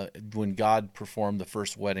 when God performed the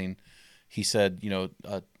first wedding, he said,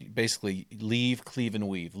 basically leave, cleave, and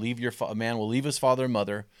weave. A man will leave his father and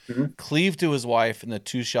mother, cleave to his wife, and the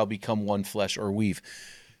two shall become one flesh, or weave.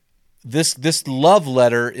 This love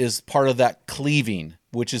letter is part of that cleaving,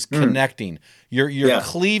 which is connecting. You're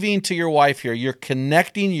cleaving to your wife here. You're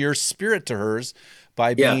connecting your spirit to hers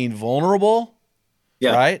by being vulnerable,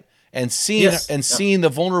 right? And seeing seeing the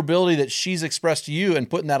vulnerability that she's expressed to you and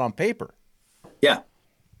putting that on paper. Yeah.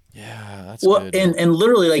 Yeah, that's good. And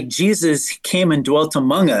literally, like, Jesus came and dwelt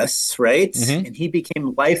among us, right? Mm-hmm. And he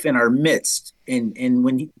became life in our midst. And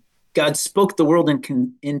when God spoke the world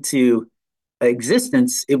into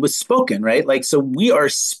existence, it was spoken, right? Like, so we are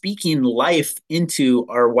speaking life into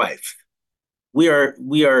our wife. We are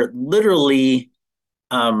literally,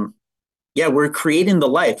 we're creating the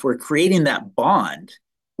life. We're creating that bond.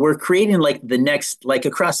 We're creating like the next, like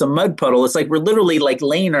across a mud puddle. It's like we're literally like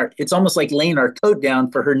it's almost like laying our coat down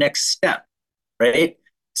for her next step, right?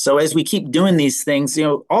 So as we keep doing these things,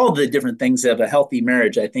 all the different things of a healthy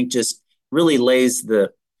marriage, I think just really lays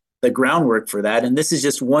the groundwork for that. And this is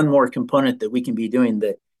just one more component that we can be doing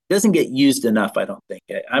that doesn't get used enough, I don't think.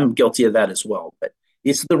 I'm guilty of that as well. But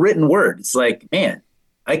it's the written word. It's like, man,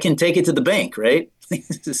 I can take it to the bank, right?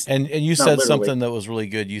 And you said something that was really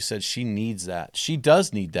good. You said she needs that. She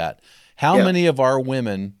does need that. How many of our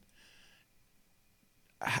women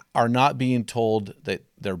are not being told that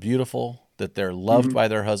they're beautiful, that they're loved by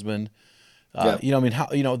their husband?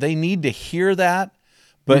 They need to hear that.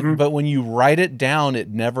 But when you write it down, it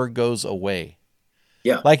never goes away.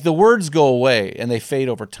 Yeah. Like the words go away and they fade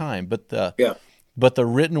over time, but the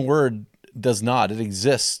written word does not. It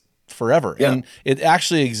exists forever. Yeah. And it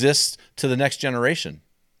actually exists to the next generation.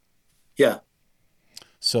 Yeah.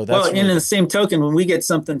 So that's and in the same token, when we get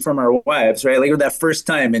something from our wives, right? Like that first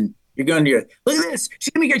time and you're going to look at this.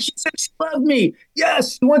 She said she loved me.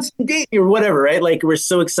 Yes, she wants to date me or whatever, right? Like we're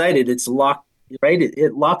so excited. It's locked, right?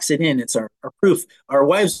 It locks it in. It's our proof. Our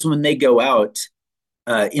wives, when they go out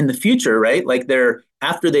in the future, right? Like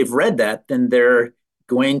after they've read that, then they're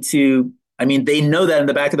going to, they know that in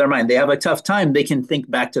the back of their mind. They have a tough time. They can think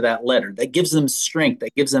back to that letter. That gives them strength.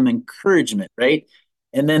 That gives them encouragement, right?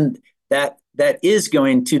 And then that is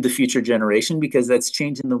going to the future generation because that's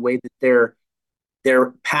changing the way that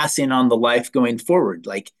they're passing on the life going forward.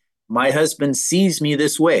 Like my husband sees me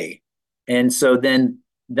this way. And so then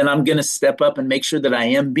I'm going to step up and make sure that I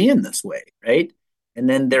am being this way, right? And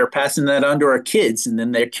then they're passing that on to our kids and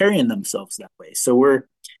then they're carrying themselves that way. So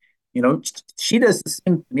she does the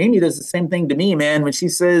same. Mamie does the same thing to me, man. When she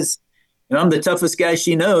says, I'm the toughest guy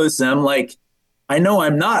she knows, and I'm like, I know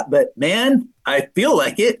I'm not, but man, I feel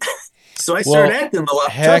like it. So I start acting a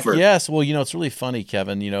lot tougher. Yes. Well, it's really funny,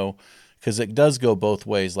 Kevin. Because it does go both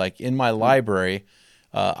ways. Like in my library,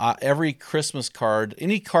 every Christmas card,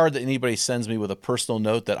 any card that anybody sends me with a personal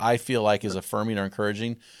note that I feel like is affirming or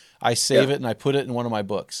encouraging, I save it and I put it in one of my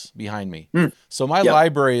books behind me. So my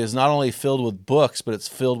library is not only filled with books, but it's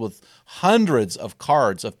filled with hundreds of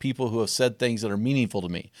cards of people who have said things that are meaningful to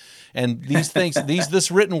me. And these things,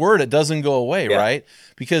 this written word, it doesn't go away, right?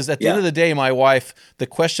 Because at the end of the day, my wife, the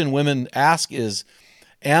question women ask is,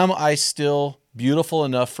 am I still beautiful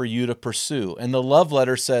enough for you to pursue? And the love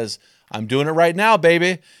letter says, I'm doing it right now,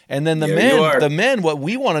 baby. And then the men, what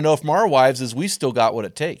we want to know from our wives is we still got what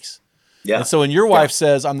it takes. Yeah. And so when your wife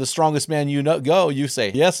says, I'm the strongest man go, you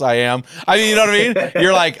say, yes, I am. You know what I mean?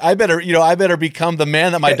 You're like, I better become the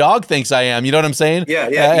man that my dog thinks I am. You know what I'm saying? Yeah,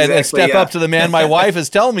 exactly, and step up to the man my wife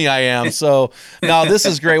is telling me I am. So now this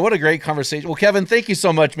is great. What a great conversation. Well, Kevin, thank you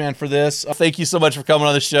so much, man, for this. Thank you so much for coming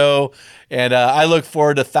on the show. And I look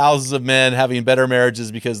forward to thousands of men having better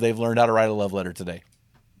marriages because they've learned how to write a love letter today.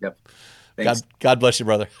 Yep. Thanks. God bless you,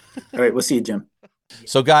 brother. All right. We'll see you, Jim.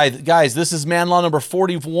 So guys, this is Man Law number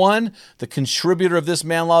 41. The contributor of this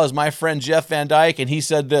Man Law is my friend Jeff Van Dyke, and he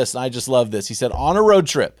said this, and I just love this. He said, on a road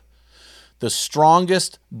trip, the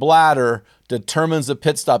strongest bladder determines the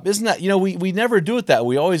pit stop. Isn't that, we never do it that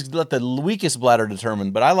way. We always let the weakest bladder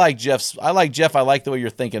determine, but I like Jeff. I like the way you're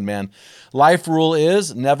thinking, man. Life rule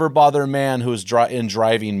is never bother a man who is in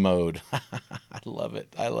driving mode. I love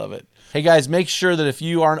it. Hey guys, make sure that if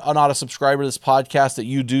you are not a subscriber to this podcast, that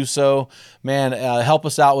you do so. Man, help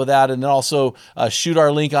us out with that. And then also shoot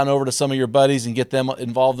our link on over to some of your buddies and get them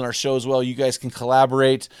involved in our show as well. You guys can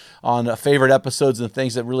collaborate on favorite episodes and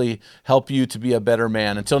things that really help you to be a better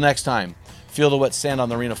man. Until next time, feel the wet sand on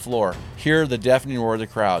the arena floor. Hear the deafening roar of the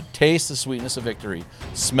crowd. Taste the sweetness of victory.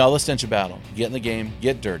 Smell the stench of battle. Get in the game.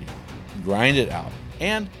 Get dirty. Grind it out.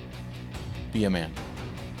 And be a man.